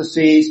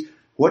hypothesis.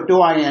 What do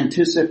I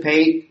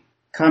anticipate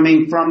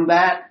coming from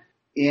that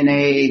in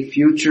a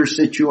future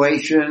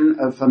situation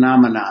of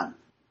phenomenon?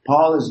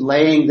 Paul is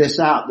laying this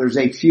out. There's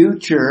a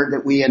future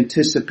that we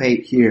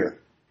anticipate here.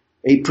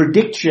 A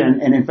prediction,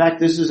 and in fact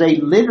this is a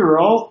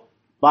literal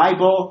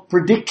Bible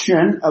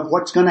prediction of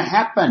what's going to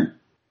happen.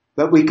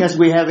 But because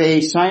we have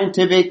a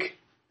scientific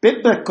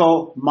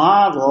biblical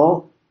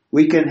model,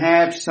 we can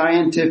have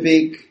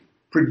scientific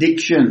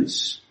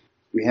predictions.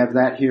 We have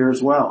that here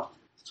as well.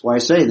 That's why I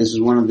say this is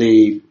one of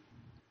the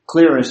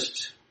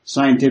clearest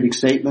scientific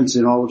statements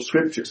in all of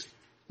Scripture.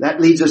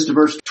 That leads us to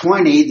verse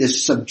 20, the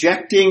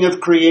subjecting of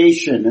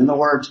creation. In other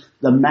words,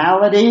 the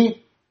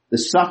malady, the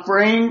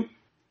suffering,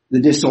 the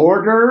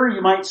disorder,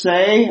 you might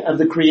say, of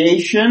the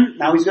creation.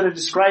 Now he's going to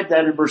describe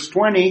that in verse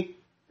 20,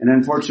 and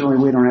unfortunately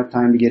we don't have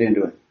time to get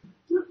into it.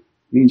 It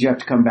means you have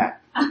to come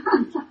back.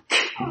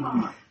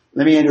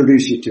 Let me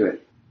introduce you to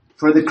it.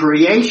 For the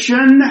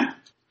creation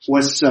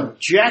was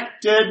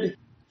subjected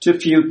to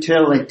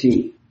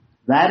futility.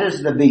 That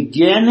is the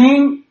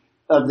beginning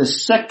of the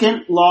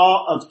second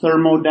law of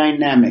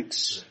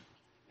thermodynamics.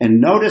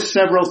 And notice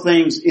several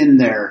things in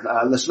there.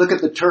 Let's look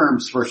at the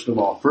terms first of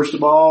all. First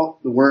of all,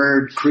 the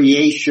word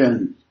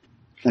creation.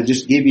 I'll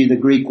just give you the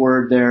Greek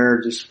word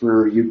there just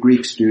for you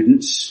Greek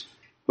students.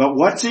 But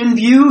what's in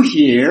view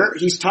here,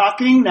 he's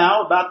talking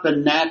now about the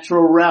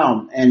natural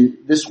realm. And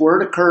this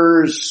word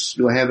occurs,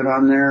 do I have it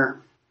on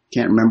there?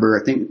 Can't remember,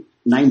 I think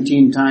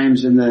 19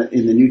 times in the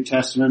New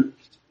Testament.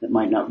 That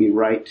might not be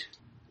right.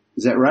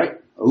 Is that right?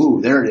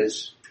 Oh, there it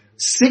is.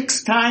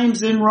 6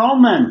 times in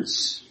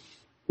Romans.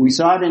 We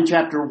saw it in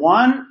chapter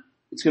 1.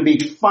 It's going to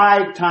be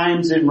 5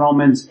 times in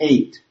Romans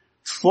 8.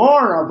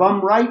 4 of them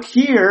right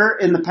here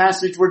in the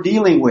passage we're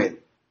dealing with.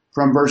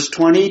 From verse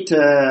 20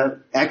 to,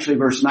 actually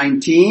verse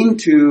 19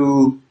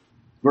 to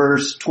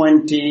verse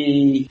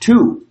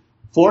 22.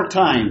 4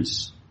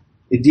 times.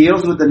 It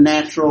deals with the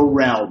natural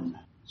realm.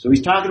 So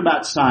he's talking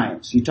about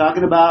science. He's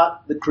talking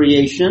about the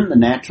creation, the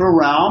natural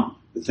realm,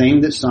 the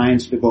thing that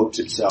science devotes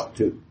itself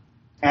to.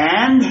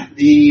 And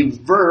the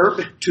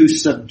verb to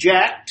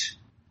subject,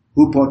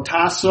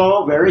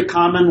 hupotasso, very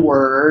common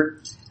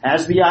word,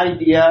 has the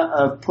idea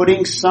of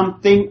putting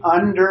something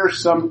under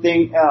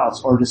something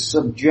else, or to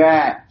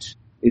subject.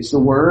 It's the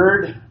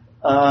word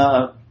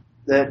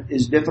that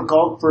is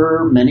difficult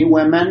for many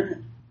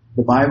women.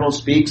 The Bible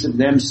speaks of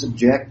them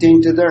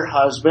subjecting to their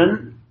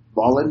husband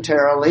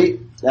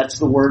voluntarily. That's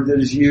the word that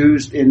is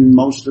used in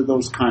most of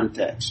those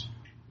contexts.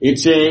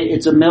 It's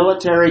a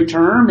military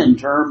term in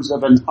terms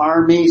of an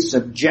army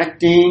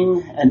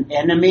subjecting an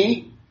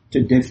enemy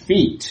to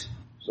defeat.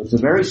 So it's a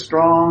very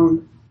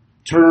strong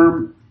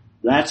term.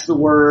 That's the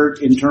word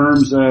in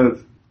terms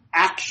of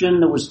action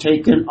that was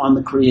taken on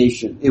the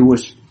creation. It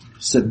was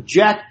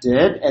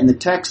subjected, and the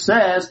text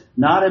says,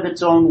 not of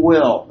its own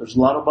will. There's a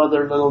lot of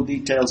other little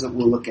details that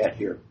we'll look at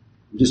here.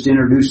 I'm just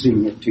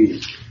introducing it to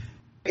you.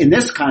 In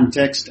this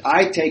context,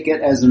 I take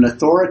it as an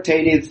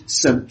authoritative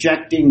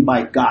subjecting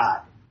by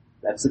God.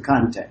 That's the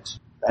context.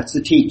 That's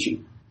the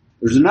teaching.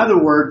 There's another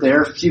word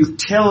there,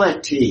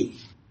 futility.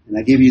 And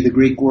I give you the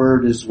Greek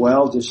word as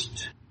well,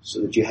 just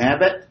so that you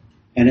have it.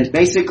 And it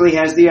basically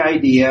has the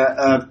idea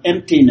of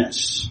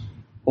emptiness,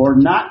 or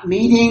not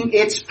meeting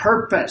its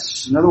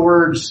purpose. In other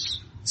words,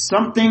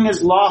 something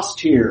is lost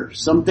here.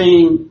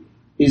 Something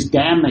is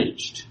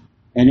damaged.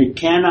 And it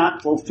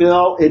cannot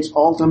fulfill its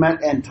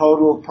ultimate and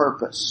total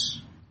purpose.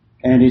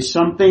 And it's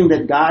something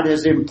that God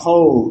has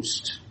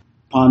imposed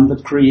on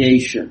the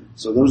creation.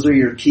 So those are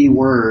your key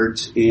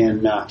words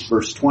in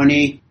verse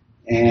 20.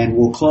 And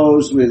we'll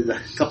close with a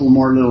couple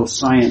more little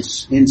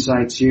science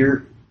insights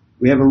here.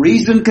 We have a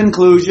reasoned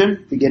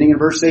conclusion, beginning in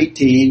verse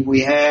 18.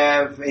 We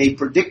have a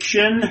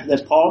prediction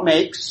that Paul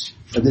makes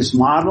for this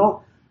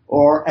model,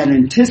 or an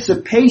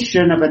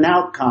anticipation of an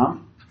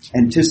outcome,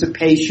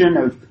 anticipation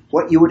of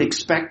what you would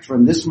expect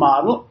from this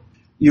model.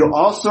 You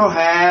also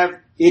have,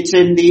 it's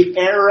in the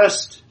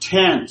aorist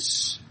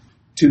tense.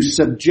 To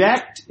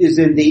subject is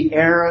in the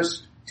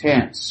aorist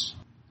tense.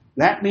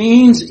 That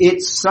means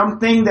it's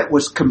something that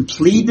was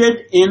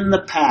completed in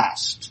the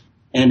past.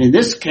 And in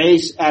this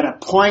case, at a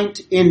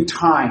point in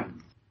time.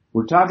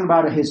 We're talking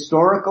about a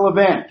historical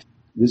event.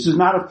 This is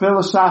not a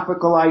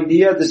philosophical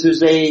idea. This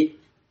is a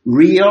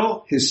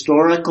real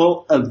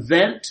historical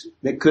event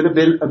that could have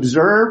been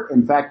observed,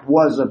 in fact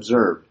was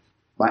observed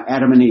by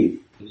Adam and Eve.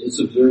 It's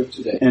observed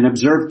today. And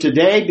observed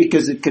today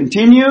because it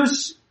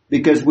continues,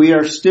 because we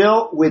are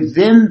still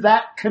within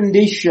that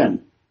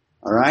condition.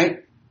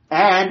 Alright?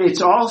 And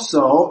it's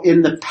also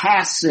in the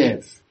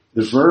passive.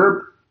 The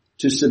verb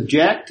to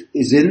subject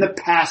is in the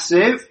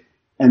passive.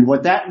 And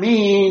what that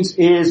means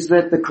is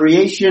that the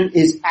creation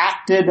is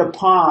acted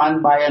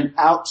upon by an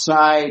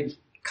outside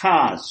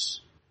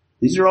cause.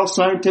 These are all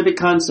scientific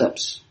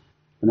concepts.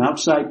 An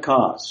outside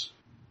cause.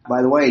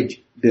 By the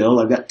way, Bill,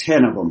 I've got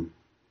 10 of them.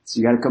 So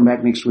you gotta come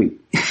back next week.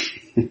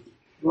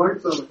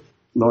 Lord willing.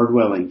 Lord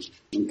willing.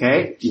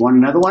 Okay? You want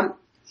another one?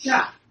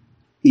 Yeah.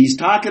 He's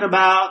talking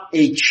about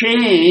a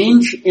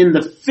change in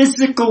the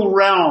physical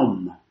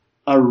realm.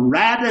 A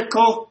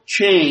radical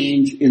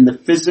change in the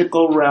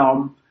physical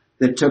realm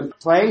that took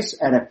place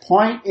at a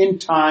point in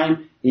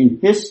time in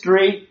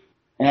history,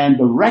 and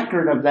the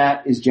record of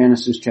that is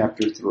Genesis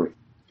chapter 3.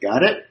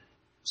 Got it?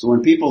 So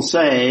when people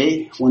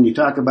say, when you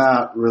talk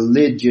about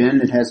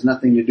religion, it has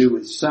nothing to do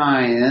with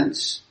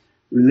science.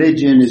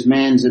 Religion is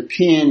man's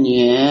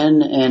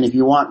opinion, and if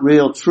you want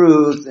real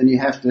truth, then you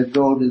have to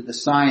go to the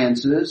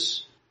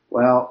sciences.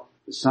 Well,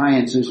 the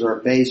sciences are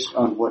based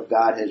on what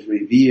God has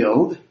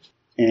revealed,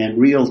 and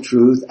real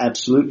truth,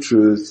 absolute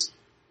truth,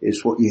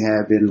 is what you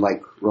have in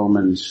like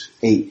Romans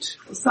 8.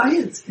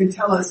 Science can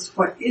tell us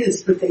what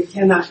is, but they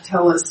cannot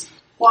tell us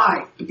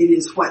why it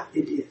is what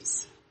it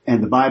is.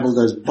 And the Bible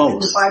does both.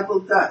 And the Bible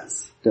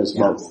does. Does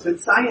both. But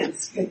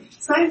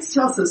science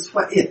tells us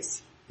what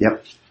is.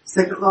 Yep.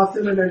 Second law of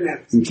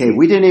thermodynamics. Okay,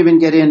 we didn't even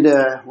get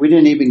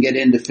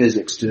into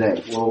physics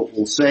today.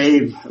 We'll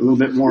save a little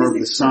bit more of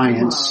the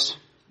science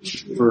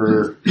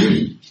for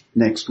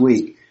next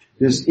week.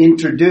 This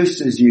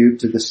introduces you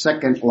to the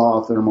second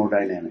law of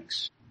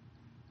thermodynamics.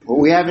 What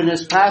we have in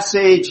this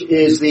passage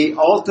is the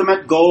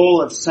ultimate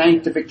goal of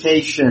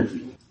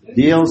sanctification.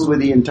 Deals with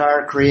the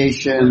entire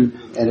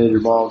creation, and it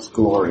involves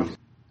glory.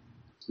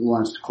 Who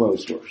wants to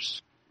close for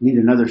us? Need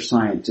another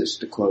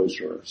scientist to close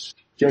for us.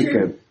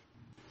 Jacob.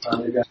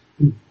 Father God,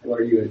 who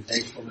are you in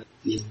thankfulness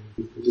to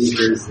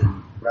believers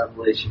in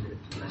Revelation?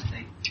 And I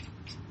think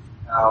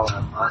how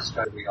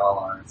awestruck we all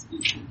are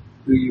speaking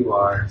who you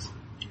are.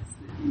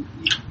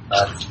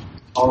 Us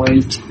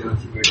always to go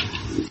through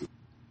it.